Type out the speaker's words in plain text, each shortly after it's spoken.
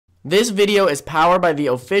This video is powered by the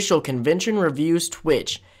official Convention Reviews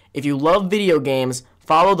Twitch. If you love video games,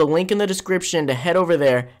 follow the link in the description to head over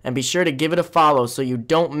there and be sure to give it a follow so you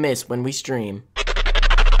don't miss when we stream.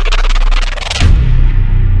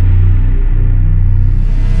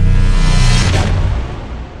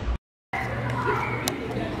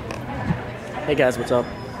 Hey guys, what's up?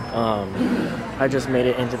 I just made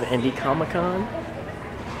it into the Indy Comic Con.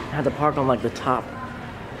 I had to park on like the top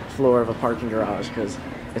floor of a parking garage because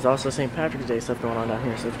it's also St. Patrick's Day stuff going on down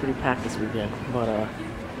here, so it's pretty packed this weekend. But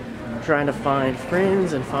I'm trying to find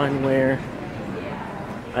friends and find where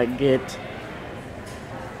I get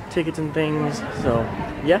tickets and things. So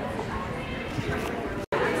yeah.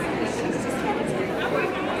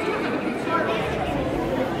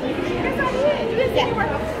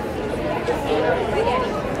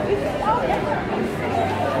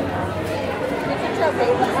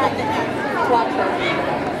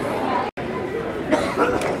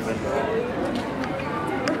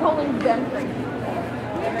 We're calling them.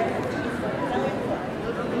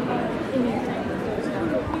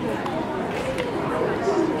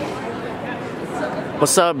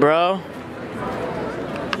 What's up, bro?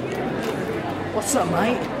 What's up,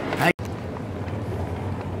 mate? Hey.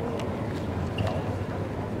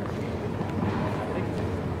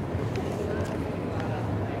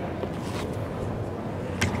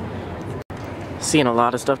 Seeing a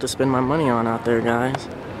lot of stuff to spend my money on out there, guys.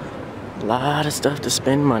 A lot of stuff to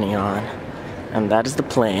spend money on. And that is the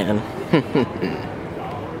plan.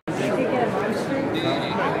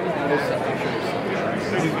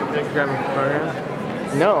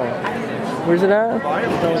 No. Where's it at?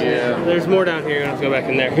 Yeah. There's more down here. Let's go back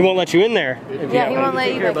in there. He won't let you in there. Yeah, he won't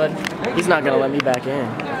let you here, bud. He's not gonna let me back in.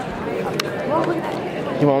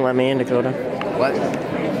 He won't let me in, Dakota. What?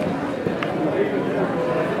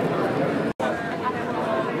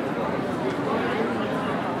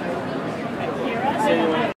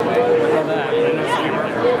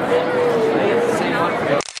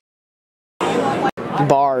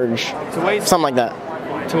 Barge. Something like that.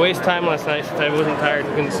 To waste time last night since I wasn't tired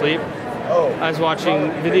and couldn't sleep. I was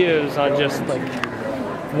watching videos on just like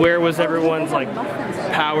where was everyone's like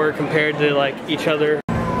power compared to like each other.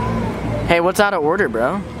 Hey, what's out of order,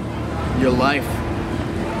 bro? Your life.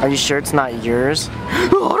 Are you sure it's not yours?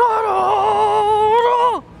 1,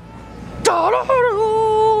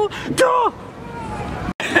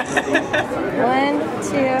 2,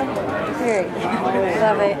 3.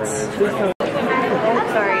 Love it.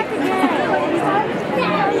 Sorry.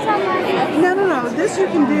 No. This you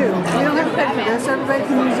can do. You don't have to pay for this. Everybody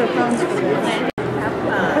can use their phones for this.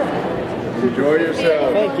 Enjoy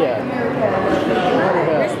yourself. Thank you.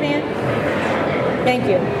 Wristband. Thank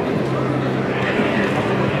you.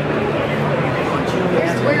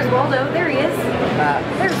 Where's Waldo? There he is.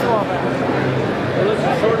 There's Waldo. It looks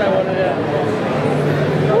the sword I wanted to.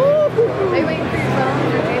 Are you waiting for your phone?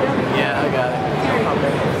 Yeah, I got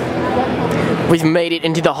it. We've made it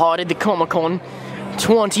into the heart of the Comic-Con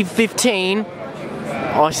 2015.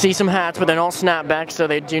 Oh, I see some hats, but they're all snapbacks, so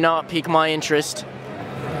they do not pique my interest.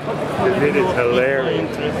 It is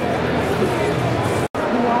hilarious.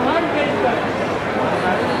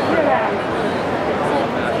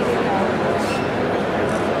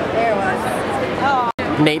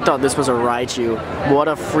 Nate thought this was a Raichu. What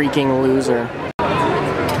a freaking loser.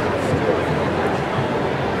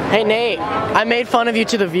 Hey Nate, I made fun of you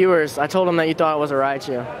to the viewers. I told them that you thought it was a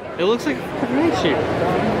Raichu. It looks like a Raichu.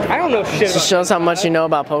 I don't know shit It just about shows how much you know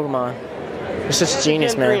about Pokemon. It's just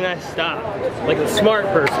genius, Very man. nice stop. Like a smart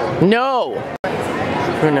person. No!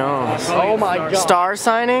 Who knows? Oh my god. Star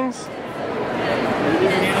signings?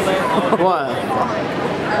 What?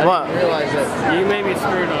 What? Realize that. You made me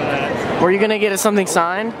screwed on that. Were you gonna get something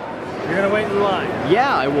signed? You're gonna wait in line.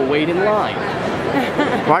 Yeah, I will wait in line.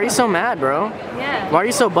 Why are you so mad, bro? Yeah. Why are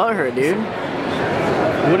you so butthurt, dude?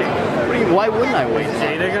 Why wouldn't I wait in Say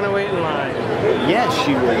line? they're gonna wait in line. Yes,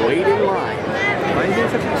 she will wait in line. Why are you being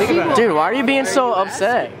such a dick about it? Dude, why are you being so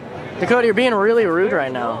upset? Dakota, you're being really rude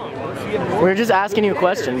right now. We're just asking you a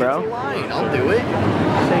question, bro. Fine, I'll do it.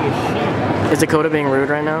 Is Dakota being rude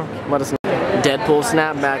right now? Let us know. Deadpool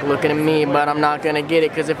snapback looking at me, but I'm not gonna get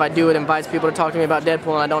it because if I do, it invites people to talk to me about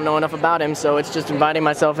Deadpool and I don't know enough about him, so it's just inviting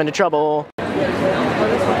myself into trouble.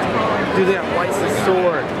 Dude, they have White's the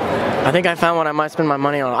sword. I think I found what I might spend my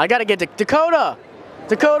money on. I gotta get to Dakota!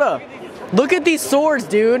 Dakota! Look at these swords,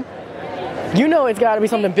 dude! You know it's gotta be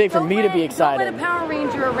something big for me to be excited. Don't let a Power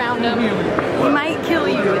Ranger around him. He might kill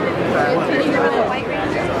you. Can you remember the White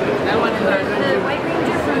Ranger? The White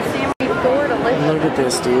Ranger from Samurai Thor to Legend. Look at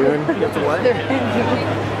this, dude.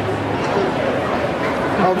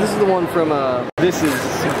 Oh, this is the one from, this is...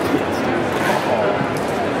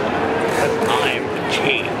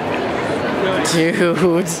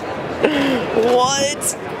 Dude.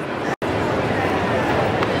 What?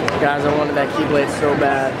 Guys, I wanted that Keyblade so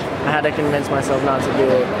bad. I had to convince myself not to do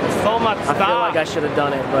it. So much I feel like I should have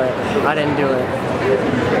done it, but I didn't do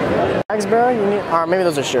it. Thanks, bro. You need, or maybe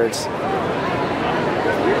those are shirts. I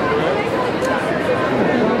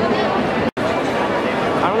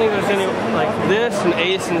don't think there's any, like this and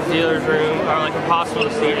Ace in the dealer's room are like impossible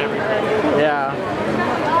to see everything. Yeah.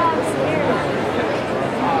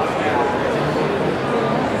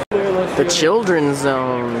 The children's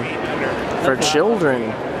zone for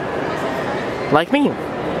children. Like me.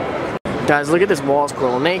 Guys, look at this wall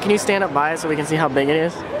scroll. Nate, can you stand up by it so we can see how big it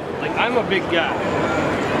is? Like, I'm a big guy.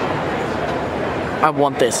 I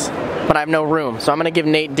want this, but I have no room, so I'm gonna give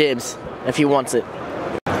Nate dibs if he wants it.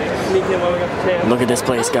 Sneak in while we got the chance. Look at this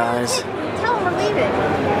place, guys. Tell him we're leaving.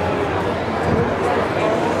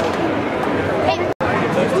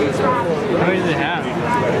 How many do they have?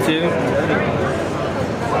 2?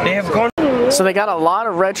 They have gone. So they got a lot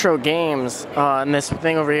of retro games in this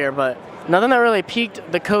thing over here, but nothing that really piqued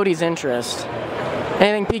the Cody's interest.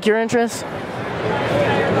 Anything pique your interest?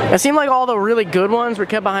 It seemed like all the really good ones were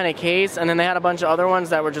kept behind a case, and then they had a bunch of other ones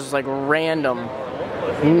that were just like random.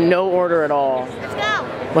 No order at all. Let's go.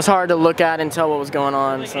 It was hard to look at and tell what was going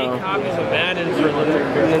on. Like So 8 copies of Madden for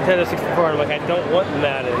Nintendo 64. I'm like, I don't want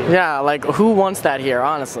Madden. yeah, like who wants that here,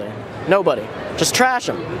 honestly? Nobody. Just trash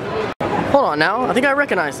them. Hold on now, I think I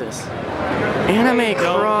recognize this. Anime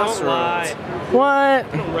Crossroads. Don't lie. What?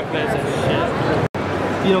 I don't recognize that shit.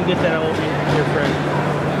 If you don't get that, I won't be your friend.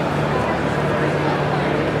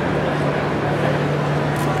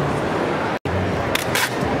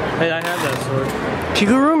 Hey, I have that sword.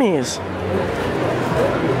 Kigurumis.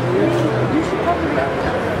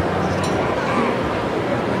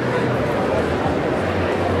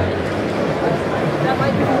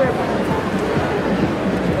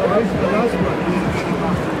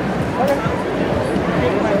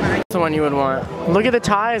 That's the one you would want. Look at the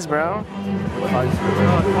ties, bro.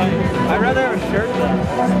 I'd rather have a shirt though.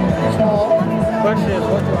 Question is,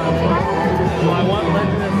 what do I want? Do I want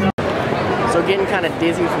Legend of Zelda? So getting kind of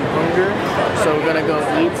dizzy from hunger, so we're gonna go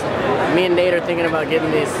eat. Me and Nate are thinking about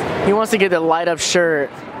getting this. He wants to get the light up shirt.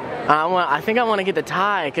 I think I want to get the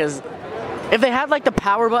tie, because if they had like the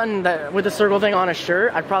power button with the circle thing on a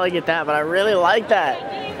shirt, I'd probably get that, but I really like that.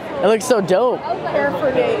 It looks so dope.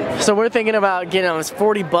 So we're thinking about getting them. It's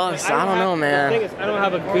 40 bucks. I don't know, man. The thing is, I don't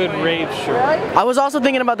have a good rave shirt. I was also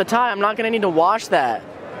thinking about the tie. I'm not gonna need to wash that.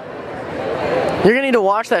 You're gonna need to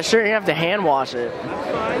wash that shirt. You're gonna have to hand wash it.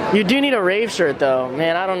 You do need a rave shirt though.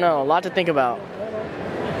 Man, I don't know. A lot to think about.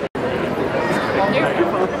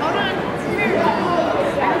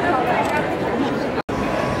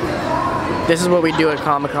 This is what we do at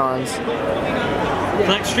Comic-Cons.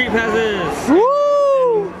 Like street passes.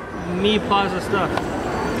 Woo! Me Plaza stuff.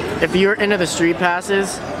 If you're into the street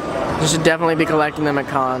passes, you should definitely be collecting them at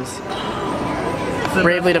cons.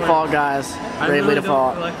 Bravely Default, guys. Bravely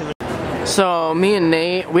Default. So me and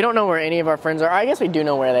Nate, we don't know where any of our friends are. I guess we do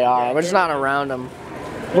know where they are. We're just not around them.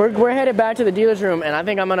 We're headed back to the dealer's room, and I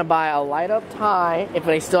think I'm gonna buy a light up tie if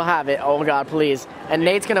they still have it. Oh God, please. And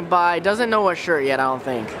Nate's gonna buy, doesn't know what shirt yet, I don't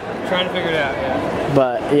think. Trying to figure it out, yeah.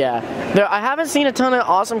 But yeah, I haven't seen a ton of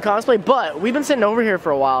awesome cosplay, but we've been sitting over here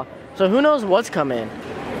for a while, so who knows what's coming.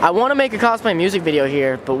 I want to make a cosplay music video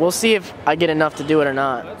here, but we'll see if I get enough to do it or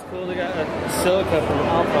not. That's cool. They got a Silica from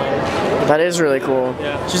Alpine. That is really cool.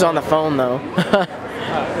 Yeah. She's on the phone though.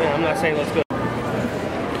 Yeah, I'm not saying let's go.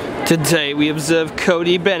 Today we observe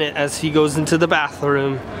Cody Bennett as he goes into the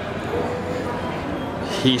bathroom.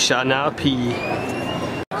 He shall now pee.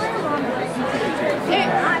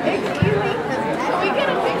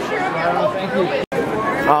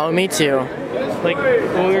 Oh, me too. Like,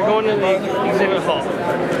 when we were going to the exhibit hall,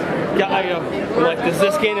 yeah, I go, I'm like, does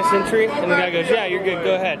this gain a century? And the guy goes, yeah, you're good,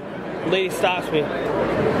 go ahead. The lady stops me.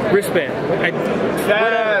 Wristband.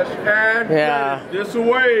 Yeah. This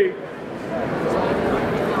away.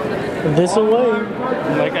 This away.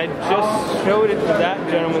 Like, I just showed it to that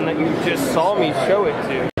gentleman that you just saw me show it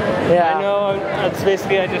to. Yeah. I know, that's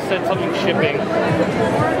basically, I just said something shipping.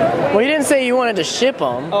 Well, you didn't say you wanted to ship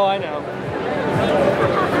them. Oh, I know.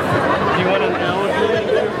 Do you want an analogy?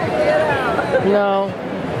 No.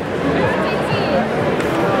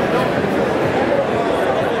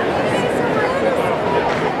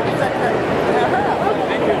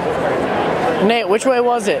 Nate, which way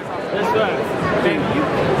was it? This way.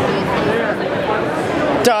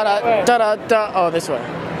 Da da da da da. Oh, this way.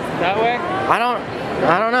 That way? I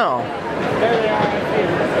don't know. There they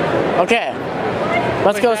are. Okay.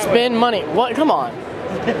 Let's go spend money. What? Come on.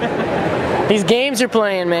 These games you're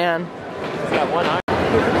playing, man. Got one eye.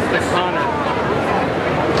 It's Connor.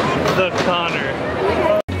 the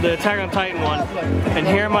Connor. The Attack on Titan one, and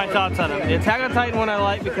here are my thoughts on them. The Attack on Titan one I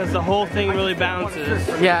like because the whole thing really bounces.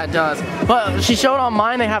 Yeah, it does. But she showed on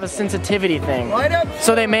mine they have a sensitivity thing.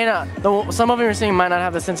 So they may not, some of them you're seeing might not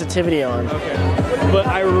have the sensitivity on. Okay. But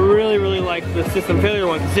I really, really like the System Failure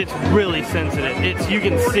one because it's really sensitive. You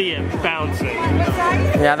can see it bouncing.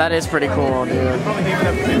 Yeah, that is pretty cool, dude.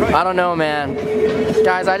 I don't know, man.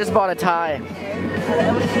 Guys, I just bought a tie.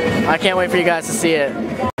 I can't wait for you guys to see it.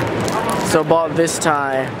 So bought this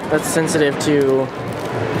tie that's sensitive to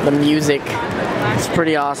the music. It's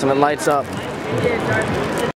pretty awesome. It lights up.